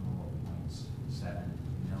a renewal of 0.7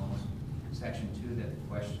 mils. Section 2, that the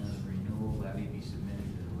question of the renewal levy be submitted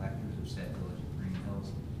to the electors of said village of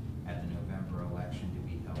Greenhills at the November election to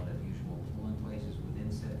be held at usual polling places within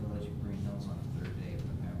said village of Greenhills on the 3rd day of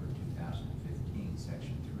November 2015.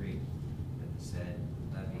 Section 3, that the said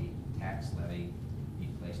tax levy be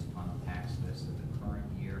placed upon the tax list of the current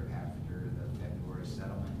year after the February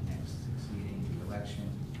settlement next succeeding the election,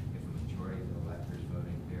 if a majority of the electors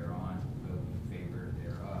voting thereon vote in favor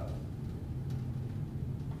thereof.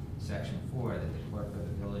 Section 4, that the clerk of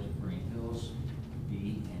the village of Greenhills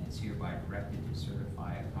be and is hereby directed to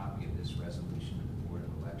certify a copy of this resolution of the Board of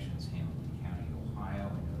Elections, Hamilton County, Ohio,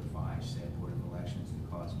 and notify said Board of Elections to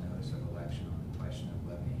cause notice of election on the question of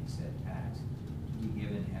levying said tax to be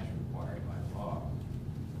given as required by law.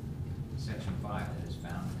 Section 5, that is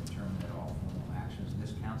found to determine that all formal actions of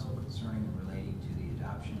this council concerning and relating to the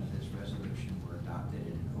adoption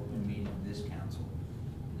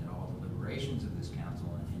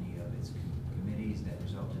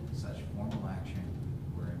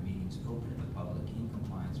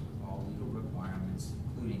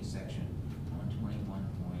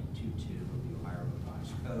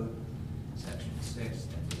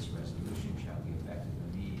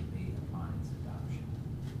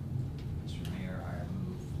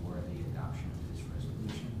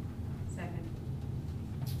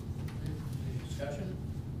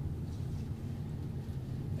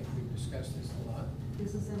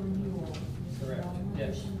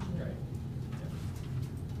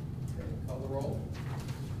roll.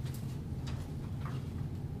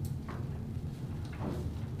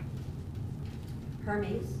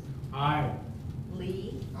 Hermes, Aye.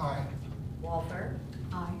 Lee, Aye. Walter,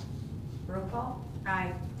 Aye. Brokaw.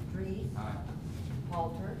 Aye. Reed, Aye.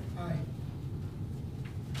 Halter, Aye.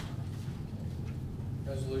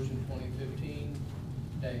 Resolution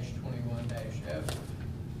 2015-21-F,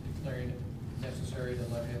 declaring it necessary to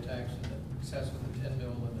levy a tax in excess of the 10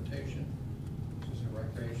 mil limitation. This is a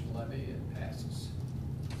recreation levy, it passes.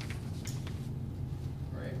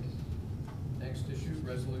 All right, next issue,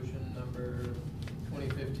 resolution number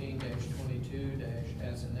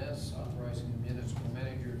 2015-22-S&S, authorizing the municipal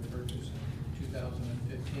manager to purchase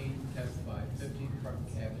 2015 F-550 truck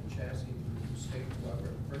cab and chassis through the state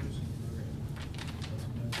cooperative purchasing program.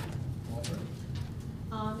 Walter?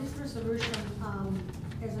 This resolution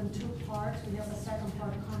is in two parts. We have a second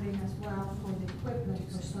part coming as well for the equipment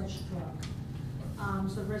for such truck.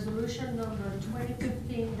 So resolution number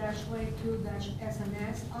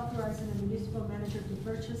 2015-22-S&S, authorizing the municipal manager to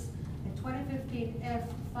purchase a 2015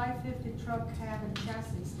 F-550 truck cab and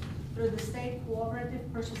chassis through the state cooperative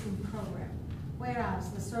purchasing program.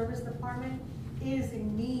 Whereas the service department is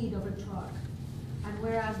in need of a truck, and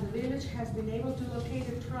whereas the village has been able to locate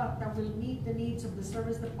a truck that will meet the needs of the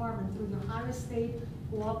service department through the Ohio State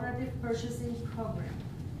Cooperative Purchasing Program.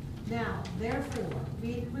 Now, therefore,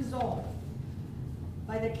 be it resolved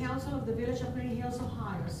by the Council of the Village of Greenhills,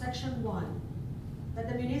 Ohio, Section 1, that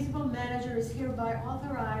the municipal manager is hereby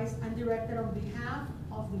authorized and directed on behalf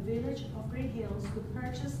of the Village of Greenhills to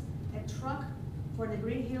purchase a truck for the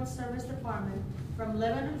Greenhills Service Department from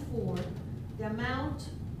Lebanon Ford, the amount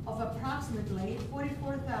of approximately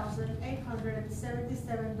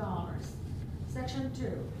 $44,877. Section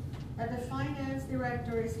 2, that the finance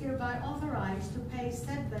director is hereby authorized to pay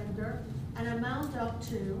said vendor an amount up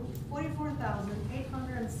to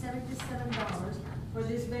 $44,877 for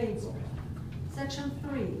this vehicle. Section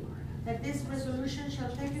 3, that this resolution shall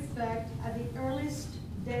take effect at the earliest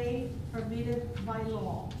day permitted by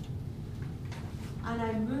law. And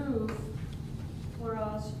I move for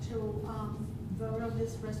us to vote on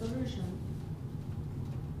this resolution,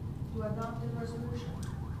 to adopt the resolution.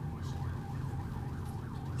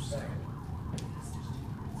 Second.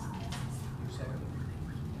 Second.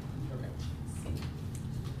 Okay.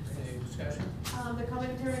 Any discussion? The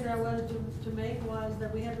commentary that I wanted to make was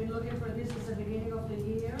that we have been looking for this since the beginning of the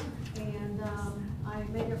year, and I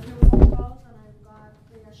made a few phone calls, and I got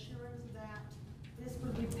the assurance that this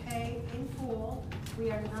will be paid in full.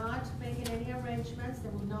 We are not making any arrangements.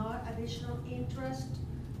 There will not additional interest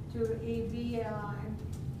to be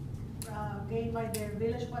gained by the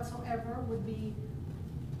village whatsoever, would be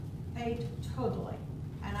paid totally.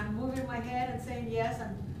 And I'm moving my head and saying yes,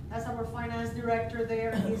 and that's our finance director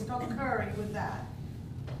there, and he's concurring with that.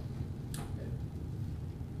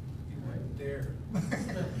 Right there.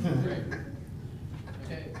 Great.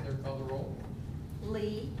 Okay, clerk call the roll.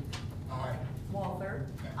 Lee, Aye. Walter,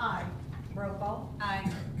 Aye. Brokaw. Aye.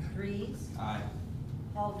 Reeves, Aye.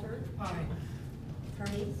 Halter, Aye.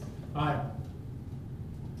 Hermes? Aye.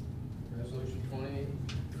 Resolution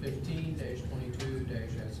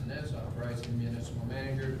 2015-22-S&S, authorizing the municipal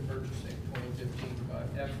manager to purchase a 2015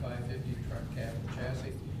 F-550 truck cab and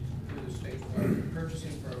chassis through the state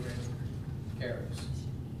purchasing program carries.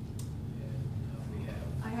 And we have.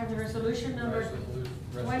 I have the resolution number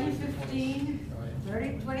Resolution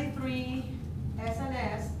 2015-3023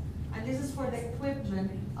 S&S, and this is for the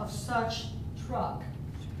equipment of such truck.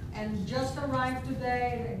 And just arrived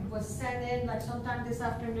today, it was sent in like sometime this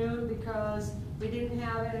afternoon because we didn't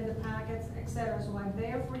have it in the packets, etc. So I'm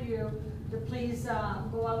there for you to please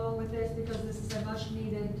go along with this because this is a much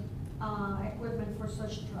needed equipment for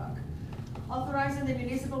such truck. Authorizing the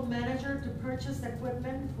municipal manager to purchase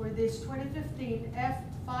equipment for this 2015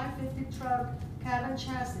 F-550 truck cab and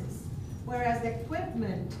chassis. Whereas the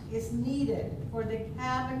equipment is needed for the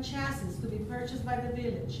cab and chassis to be purchased by the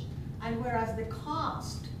village, and whereas the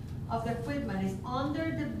cost of the equipment is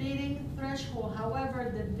under the bidding threshold,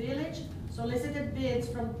 however, the village solicited bids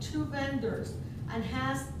from 2 vendors and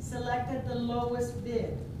has selected the lowest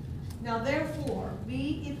bid. Now therefore,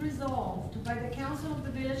 be it resolved by the Council of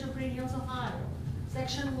the Village of Greenhills, Ohio,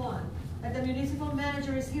 Section 1, that the municipal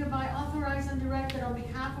manager is hereby authorized and directed on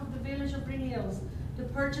behalf of the Village of Greenhills to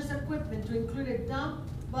purchase equipment to include a dump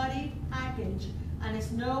body package and a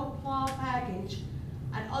snow plow package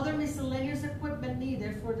and other miscellaneous equipment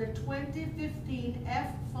needed for the 2015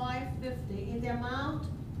 F-550 in the amount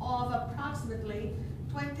of approximately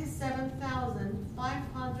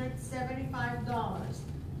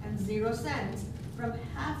 $27,575.00 from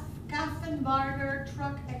Kaffenbarger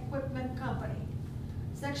Truck Equipment Company.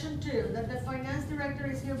 Section 2, that the finance director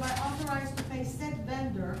is hereby authorized to pay said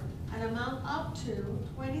vendor an amount up to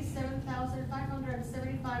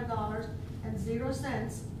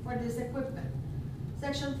 $27,575.00 for this equipment.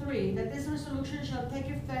 Section 3, that this resolution shall take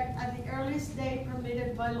effect at the earliest date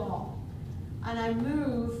permitted by law. And I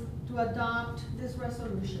move to adopt this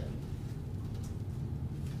resolution.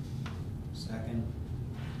 Second.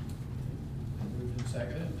 Moved and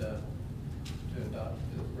seconded to adopt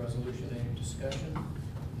the resolution. Any discussion?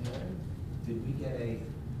 No? Did we get a,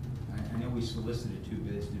 I know we solicited 2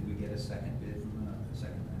 bids, did we get a second bid from a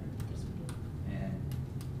second vendor? And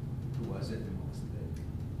who was it and what was the bid?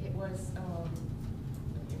 It was,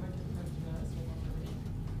 you went to the first notice, we went to read.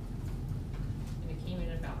 And it came in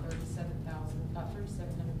at about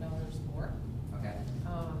 $3,700 more. Okay.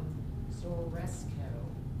 Zoresco,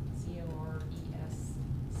 Zoresco.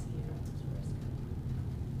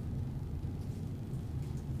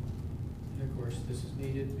 And of course, this is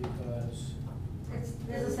needed because. It's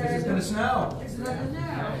Because necessary. it's gonna snow. It's gonna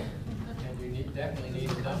snow. And you definitely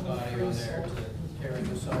need enough body on there to carry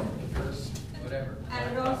the salt, the dirt, whatever.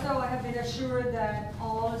 And also, I have been assured that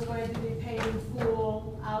all is going to be paid in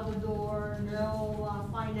full, out the door, no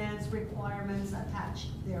finance requirements attached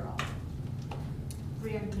thereof.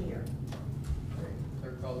 Free and clear.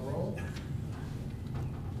 Clerk call the roll.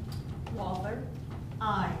 Walther,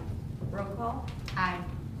 Aye. roll call, Aye.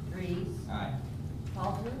 Reeves, Aye.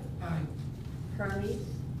 Halter, Aye. Hermes,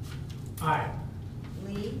 Aye.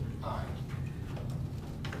 Lee, Aye.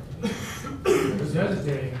 Who's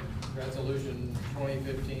hesitating? Resolution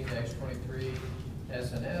 2015-23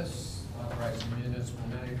 SNS authorizing municipal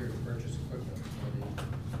manager to purchase equipment for the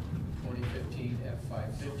 2015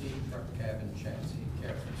 F-550 truck cabin chassis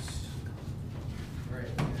carriers. All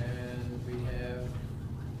right, and we have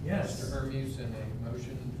Yes. Mr. Hermes and a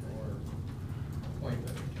motion for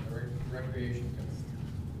appointment to the Recreation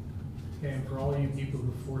Committee. And for all you people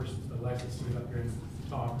who forced Alexis to get up here and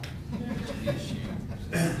talk,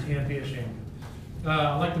 can't be ashamed.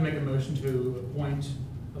 I'd like to make a motion to appoint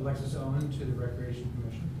Alexis Owen to the Recreation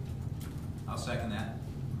Commission. I'll second that.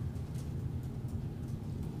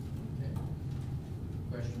 Okay.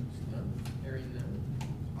 Questions? None? Hearing none?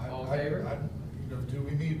 All in I- favor? You know, do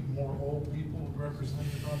we need more old people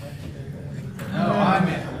represented on that committee? No,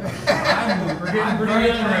 We're getting pretty very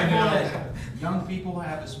young right now. thankful that young people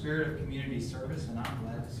have a spirit of community service, and I'm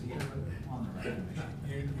glad to see it on the Rec Commission.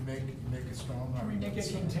 You make a strong We argument. make a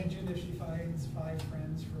contingent if she finds 5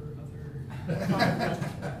 friends for other.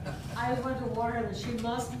 I want to warn her that she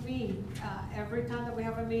must meet every time that we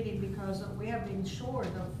have a meeting because we have been short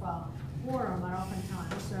of quorum at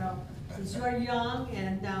oftentimes. So since you are young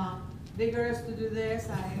and vigorous to do this,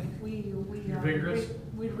 we You're vigorous?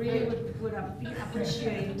 we really would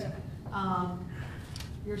appreciate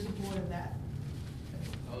your support of that.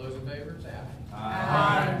 All those in favor, say aye.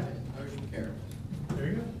 Aye. Motion carries. There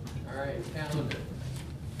you go. All right, calendar.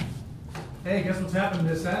 Hey, guess what's happening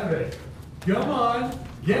this Saturday? Come on,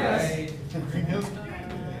 guess. Greenhills?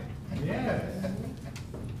 Yeah.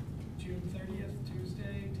 June 30th,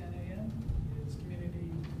 Tuesday, 10 a.m. is community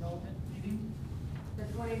development meeting. The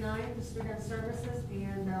 29th, the student services,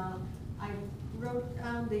 and I wrote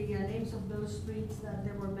down the names of those streets that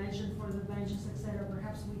they were mentioned for the benches, et cetera.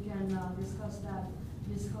 Perhaps we can discuss that,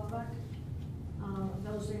 Ms. Kovac,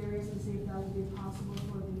 those areas and see if that would be possible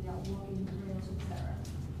for the walking trails, et cetera.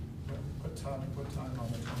 What time on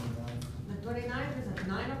the 29th? The 29th is at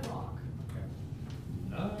 9 o'clock. Okay.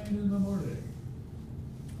 9 in the morning.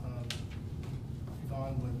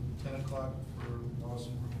 Gone with 10 o'clock for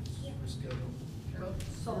Lawson rescheduled.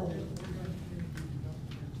 So,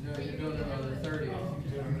 No, you're doing it on the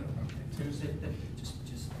 30th. Tuesday,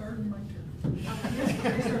 just Pardon my turn.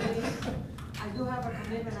 I do have a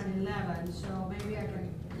commitment at 11, so maybe I can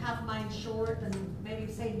have mine short and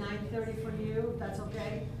maybe say 9:30 for you, if that's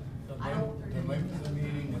okay? The I don't. length of the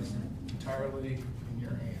meeting is entirely in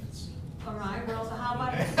your hands. All right, well, so how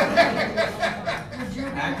about, would you,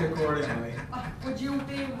 act accordingly. would you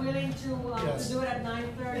be willing to Yes. do it at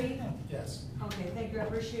 9:30? Yes. Okay, thank you, I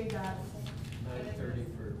appreciate that. 9:30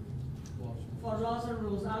 for Lawson. For laws and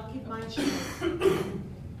rules, I'll keep mine short.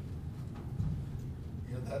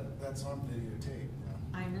 Yeah, that's on videotape now.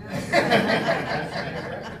 I know.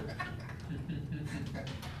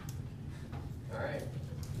 All right,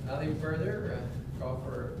 nothing further, call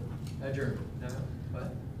for adjournment. No,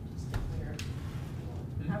 what?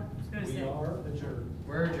 I was gonna We say. are adjourned.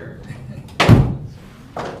 We're adjourned.